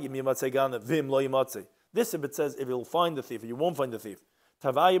 Ha yim yimatzeh ganav, vim lo yimatzeh. This if it says if you'll find the thief, or you won't find the thief.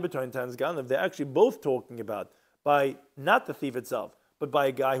 Tavaya b'toin tens ganav, they're actually both talking about by not the thief itself, but by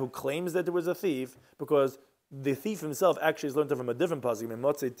a guy who claims that there was a thief, because the thief himself actually is learned from a different pasuk,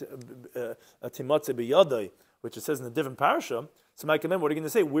 which it says in a different parasha. So my comment, what are you going to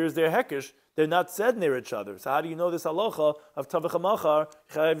say? Where's their hekesh? They're not said near each other. So how do you know this halacha of tavach hamachar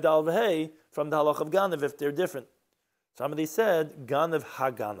chayiv dal v'hei from the halacha of ganav if they're different? Somebody said ganav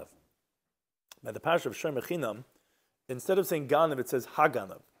haganav. By the parasha of Shem Echinam, instead of saying ganav, it says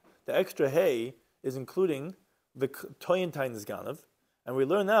haganav. The extra hey is including the toyin tainis ganav, and we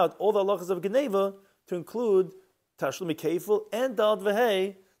learn out all the halachas of geneva to include tashlumi kefil and dal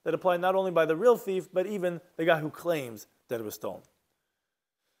v'hei that apply not only by the real thief but even the guy who claims that it was stolen.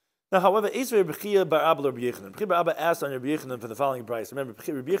 Now, however, Rabbi Abba asked on Rabbi Yechanan for the following price. Remember,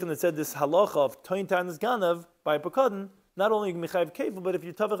 Rabbi Yechanan said this halacha of toin tainis ganav by pekadon, not only mechayiv kefil, but if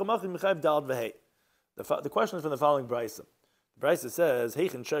you tavach hamachim mechayiv dal v'hei. The question is from the following brisa. The brisa says,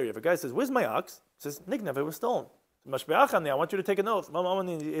 "Heichin shari." If a guy says, "Where's my ox?" He says, "Nignav, it was stolen." I want you to take an oath.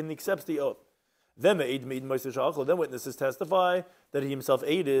 And he accepts the oath. Then witnesses testify that he himself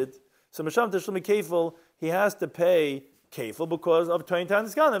ate it. So Masham Tashlumi Kefil, he has to pay kefil because of 20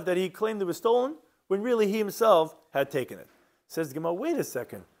 times ganav that he claimed it was stolen when really he himself had taken it. Says the Gemara, wait a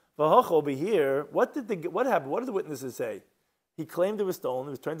second. V'hach over here, what happened? What did the witnesses say? He claimed it was stolen,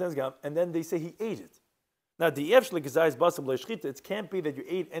 it was 20 times ganav, and then they say he ate it. Now, it can't be that you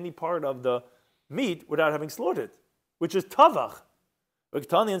ate any part of the meat without having slaughtered it, which is tavach.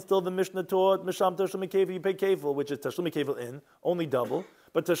 And still the Mishnah taught, Misham Tashlumi Kefil, you pay kefil, which is Tashlumi Kefil in, only double,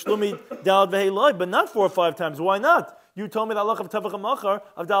 but Tashlumi Dal V'hei Loi, but not 4 or 5 times. Why not? You told me that Allah of Tavach HaMachar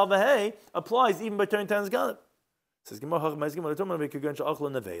of Dal V'hei applies even by 20 times Ganav. Says he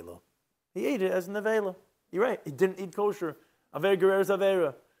ate it as a nevela. You're right. He didn't eat kosher. Aver gerer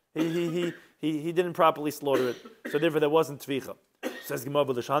zavera. He didn't properly slaughter it. So therefore there wasn't tvicha. Says Gemara,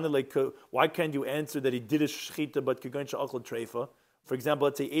 why can't you answer that he did a shchita but kigun sha'achol treifa? For example,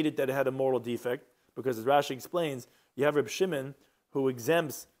 let's say he ate it that it had a moral defect, because as Rashi explains, you have Reb Shimon who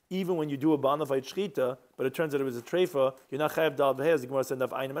exempts even when you do a bona fide shchita, but it turns out it was a treifa, you're not chayav dal v'hei, as the Gemara said, daf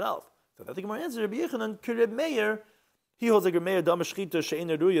einim and alf. So that the Gemara answers, Rabbi Yechanan, Reb Meir, he holds like Reb Meir dam shchita she'ein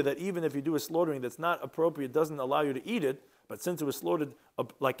eruya, that even if you do a slaughtering that's not appropriate, doesn't allow you to eat it, but since it was slaughtered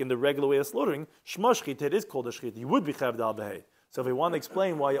like in the regular way of slaughtering, shma shchita, it is called a shchita. You would be chayav dal v'hei. So if we want to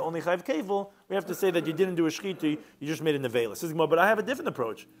explain why you only chayav kefil, we have to say that you didn't do a shchita, you just made a nevela. Says Gemara, but I have a different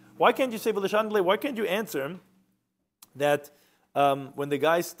approach. Why can't you say v'lishandle? Why can't you answer that when the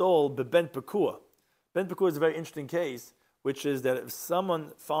guy stole ben pekua? Ben pekua is a very interesting case, which is that if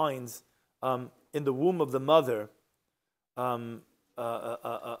someone finds in the womb of the mother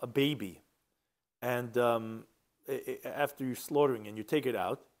a baby, and after you're slaughtering and you take it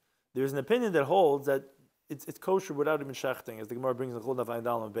out, there's an opinion that holds that it's kosher without even shechting, as the Gemara brings in Chol Daf Ayin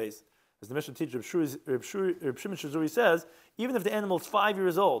Dal on base. As the Mishnah teacher Reb Shimon Shazuri says, even if the animal is 5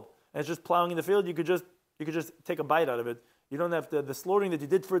 years old and it's just plowing in the field, you could just take a bite out of it. You don't have to. The slaughtering that you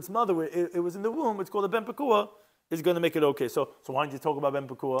did for its mother, where it was in the womb, it's called a ben pekua, is going to make it okay. So why don't you talk about ben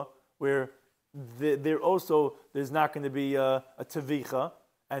pekua? where there's not going to be a tavicha,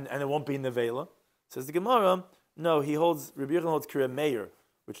 and it won't be nevela. Says the Gemara, no, Rabbi Yochanan holds Kireh Meir,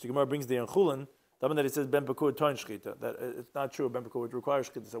 which the Gemara brings there in Chulin, that it says Ben Pekur Toin Shchita, that it's not true, Ben Pekur would require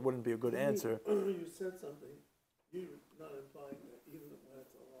Shchita, so it wouldn't be a good answer. You said something, you're not implying that even when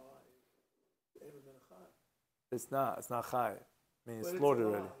it's alive, it ain't been a chai. It's not chai. I mean, it's But slaughtered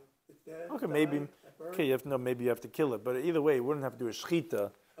alive. already. It's dead, Okay, died, maybe, burned. okay, maybe you have to kill it, but either way, you wouldn't have to do a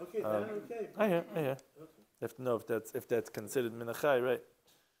Shchita. Okay, then okay. I hear. Okay. You have to know if that's considered minachai, right?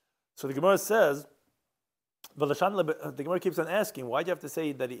 So the Gemara says, the Gemara keeps on asking, why do you have to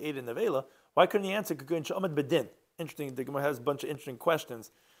say that he ate in nevela? Why couldn't he answer Kukun Sha'amad Bedin? Interesting, the Gemara has a bunch of interesting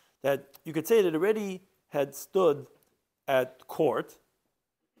questions that you could say that already had stood at court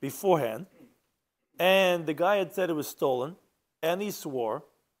beforehand, and the guy had said it was stolen, and he swore,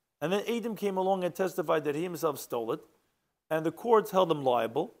 and then Adam came along and testified that he himself stole it, and the courts held him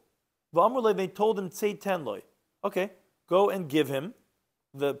liable. They told him, say tenloi. Okay, go and give him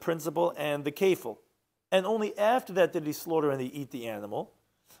the principal and the kafel. And only after that did he slaughter and he eat the animal.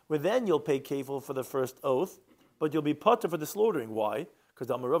 Well, then you'll pay kafel for the first oath, but you'll be potter for the slaughtering. Why?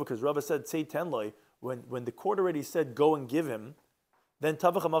 Because Rava said, say tenloi. When the court already said, go and give him, then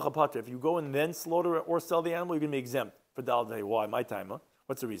tavach hamacha pater. If you go and then slaughter or sell the animal, you're going to be exempt for dal day. Why? My timer.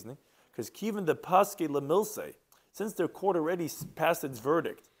 What's the reasoning? Because kiven the paske lemilse, since their court already passed its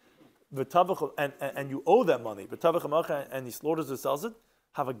verdict, and you owe that money, and he slaughters or sells it,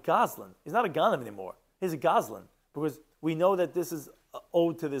 have a gazlan. He's not a ganim anymore. He's a gazlan, because we know that this is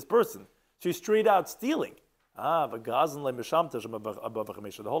owed to this person. So he's straight out stealing. The whole halach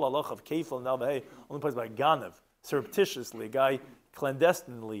of kefil and al only plays by ganav, surreptitiously, a guy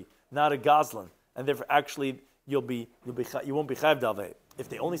clandestinely, not a gazlan, and therefore actually you won't be chayv dal. If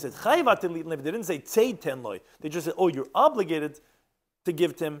they only said chayv, they didn't say tzei tenloi. They just said, oh, you're obligated to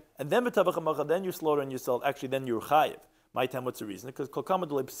give to him, and then then you slaughter and you sell. Actually, then you're chayiv. My time, what's the reason? Because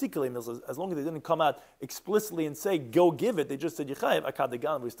as long as they didn't come out explicitly and say go give it, they just said yechayiv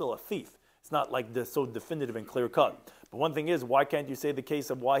akadegan. We're still a thief. It's not like this so definitive and clear cut. But one thing is, why can't you say the case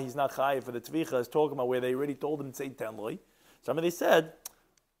of why he's not chayiv for the tvicha is talking about where they already told him to say tenloi? Somebody said,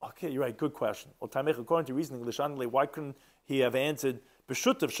 okay, you're right, good question. Well, Tamech, according to reasoning, why couldn't he have answered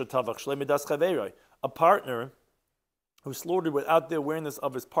b'shutav shetavach shlei midas chaveroi, a partner who slaughtered without the awareness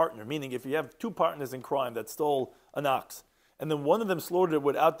of his partner, meaning if you have two partners in crime that stole an ox, and then one of them slaughtered it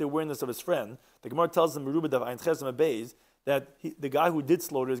without the awareness of his friend, the Gemara tells them that the guy who did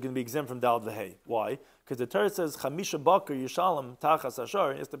slaughter is going to be exempt from Dal V'Hei. Why? Because the Torah says, Chamisha Bakar Yishalem Tachas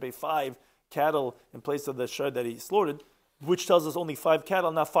Ashar, he has to pay 5 cattle in place of the shar that he slaughtered, which tells us only 5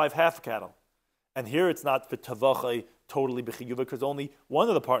 cattle, not 5 half cattle. And here it's not for Tavachai totally B'chiyuva, because only one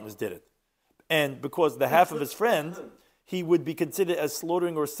of the partners did it. And because the half of his friend, he would be considered as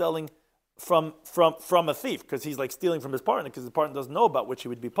slaughtering or selling from a thief, because he's like stealing from his partner, because his partner doesn't know about which he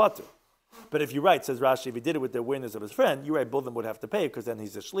would be patur. But if you're right, says Rashi, if he did it with the awareness of his friend, you're right, both of them would have to pay, because then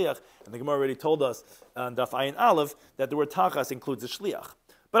he's a shliach. And the Gemara already told us on Daf Ayin Aleph that the word tachas includes a shliach.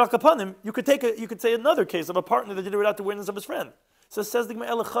 But al kapanim, you could say another case of a partner that did it without the awareness of his friend. So it says the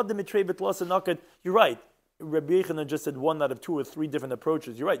Gemara, you're right. Rabbi Yochanan just said one out of 2 or 3 different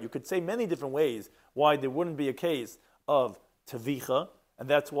approaches. You're right. You could say many different ways why there wouldn't be a case of tavicha, and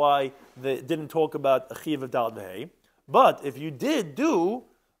that's why they didn't talk about a chiv of dal v'hei. But if you did do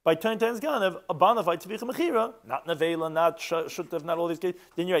by 10 times ganav a bonafide tavicha mechira, not nevela, not shutav, not all these cases,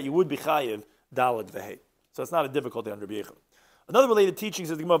 then you're right. You would be chayiv dalad v'hei. So it's not a difficulty under Rabbi Yochanan. Another related teaching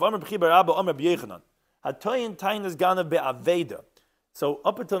says the Gemara of Amar B'chi Bar Abba Amar Rabbi Yochanan hatoyin tainas ganav be'aveda. So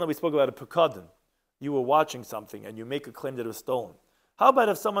up until now we spoke about a pekadon. You were watching something and you make a claim that it was stolen. How about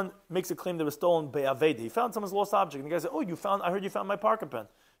if someone makes a claim that it was stolen by Aveda? He found someone's lost object, and the guy said, "Oh, I heard you found my parker pen."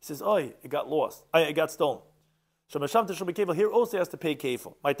 He says, "Oh, it got lost. It got stolen." Here also has to pay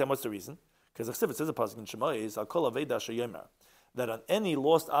kefil. My time, what's the reason? Because it says a pasuk in Shema is Al Kol Aveda Sheyomer, that on any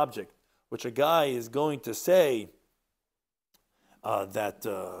lost object which a guy is going to say that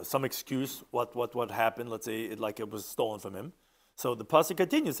some excuse what happened, let's say it was stolen from him. So the pasuk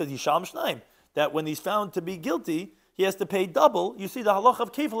continues, says Yisham Shnaim, that when he's found to be guilty, he has to pay double. You see, the halach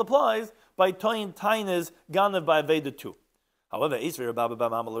of kefil applies by toyin tainas ganav by aveda too. However, he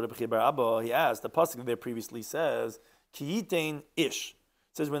asked, the pasuk there previously says, ki yitain ish.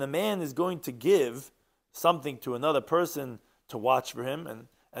 It says when a man is going to give something to another person to watch for him,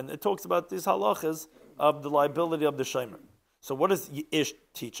 and it talks about these halachas of the liability of the shomer. So what does ish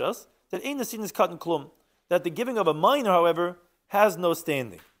teach us? That ein nesin is cut and klum. That the giving of a minor, however, has no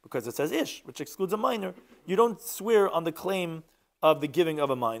standing, because it says ish, which excludes a minor. You don't swear on the claim of the giving of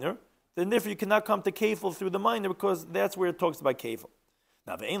a minor, then therefore you cannot come to kefil through the minor, because that's where it talks about kefil.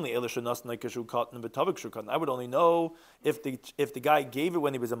 Now, I would only know if the guy gave it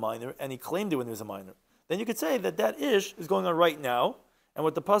when he was a minor and he claimed it when he was a minor. Then you could say that ish is going on right now, and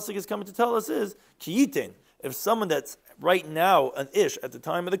what the pasuk is coming to tell us is kiyitin. If someone that's right now an ish at the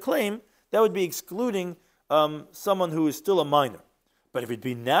time of the claim, that would be excluding someone who is still a minor. But if it'd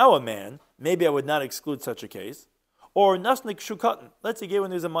be now a man, maybe I would not exclude such a case. Or nasnik shukatan. Let's say he gave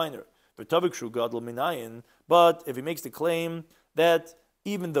when he was a minor. But if he makes the claim that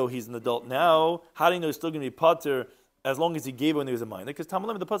even though he's an adult now, how do you know he's still going to be pater as long as he gave when he was a minor? Because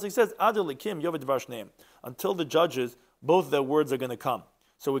Tamalim, the pasuk says, Adil Likim Yovad Dvar Shneim. Until the judges, both their words are going to come.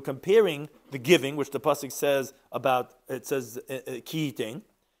 So we're comparing the giving, which the pasuk says about, it says kiyitain,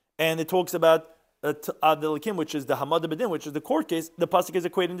 and it talks about Adil Likim, which is the Hamad Bedin, which is the court case. The pasuk is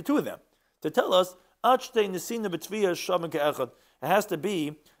equating the two of them to tell us it has to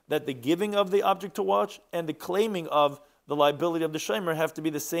be that the giving of the object to watch and the claiming of the liability of the shomer have to be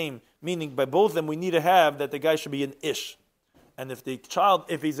the same. Meaning, by both of them, we need to have that the guy should be an ish. And if the child,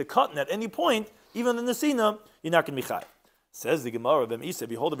 if he's a katan at any point, even in the sina, you're not going to be chai. Says the Gemara,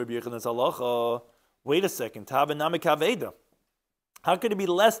 behold, Rabbi Yochanan's halacha. Wait a second, how could it be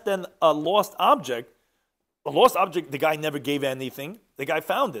less than a lost object? A lost object, the guy never gave anything. The guy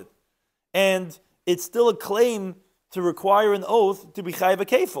found it, and it's still a claim to require an oath to be chayiv a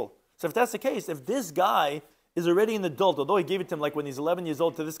kefil. So if that's the case, if this guy is already an adult, although he gave it to him like when he's 11 years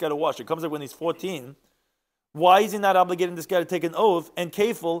old to this guy to wash, it comes up when he's 14, why is he not obligating this guy to take an oath and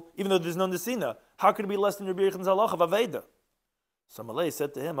kefil, even though there's no nesina? How could it be less than Rabbi Yochanan's halacha of aveda? So Malay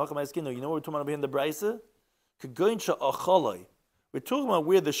said to him, you know what we're talking about in the Braisa? We're talking about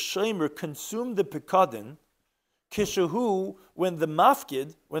where the shomer consumed the pekadin, kishahu, when the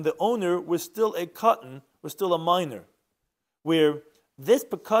mafkid, when the owner was still a katan, was still a minor, where this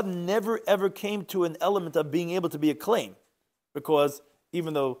pekadin never ever came to an element of being able to be a claim, because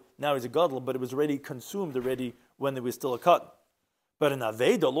even though now he's a gadol, but it was already consumed already when it was still a katan. But an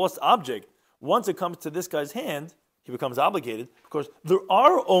aveda, a lost object, once it comes to this guy's hand, he becomes obligated, because there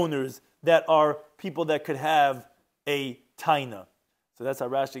are owners that are people that could have a taina. So that's how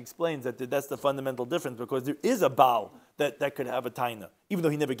Rashi explains that that's the fundamental difference, because there is a Baal that could have a taina, even though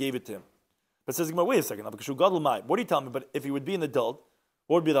he never gave it to him. But says, wait a second, what do you tell me? But if he would be an adult,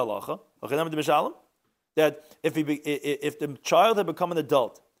 what would be the halacha? That if the child had become an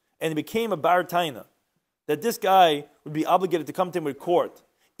adult and he became a bar taina, that this guy would be obligated to come to him with court,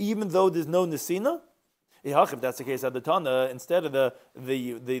 even though there's no nesina? If that's the case, instead of the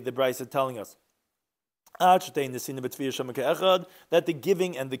Braisa telling us that the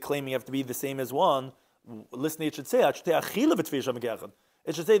giving and the claiming have to be the same as one, listen, it should say it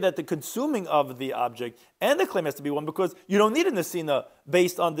should say that the consuming of the object and the claim has to be one, because you don't need a nesina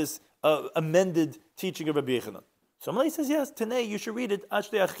based on this amended teaching of Rabbi Yochanan. Somebody says, yes, today you should read it. You're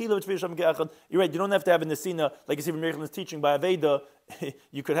right, you don't have to have a nesina, like you see from Rabbi Yochanan's teaching by Aveda.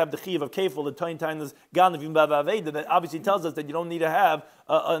 You could have the chiv of kefil, the tainas gan even by Aveda, that obviously tells us that you don't need to have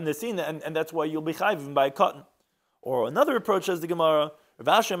a nesina, and that's why you'll be chayiv even by a cotton. Or another approach, says the Gemara,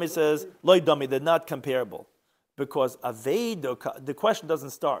 Rav Shloimy says, loy dami, they're not comparable. Because Aveda, the question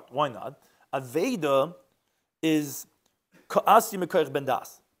doesn't start. Why not? Aveda is ka'asi mekoich ben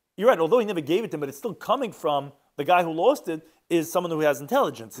das. You're right, although he never gave it to him, but it's still coming from the guy who lost it is someone who has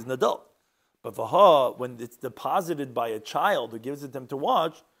intelligence, is an adult. But vaha, when it's deposited by a child who gives it to him to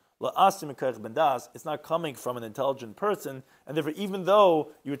watch, it's not coming from an intelligent person, and therefore, even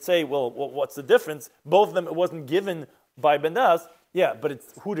though you would say, well, what's the difference? Both of them, it wasn't given by bendas, yeah, but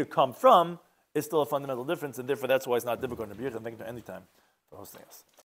it's who to come from is still a fundamental difference, and therefore that's why it's not difficult to be here. Thank you for any time for hosting us.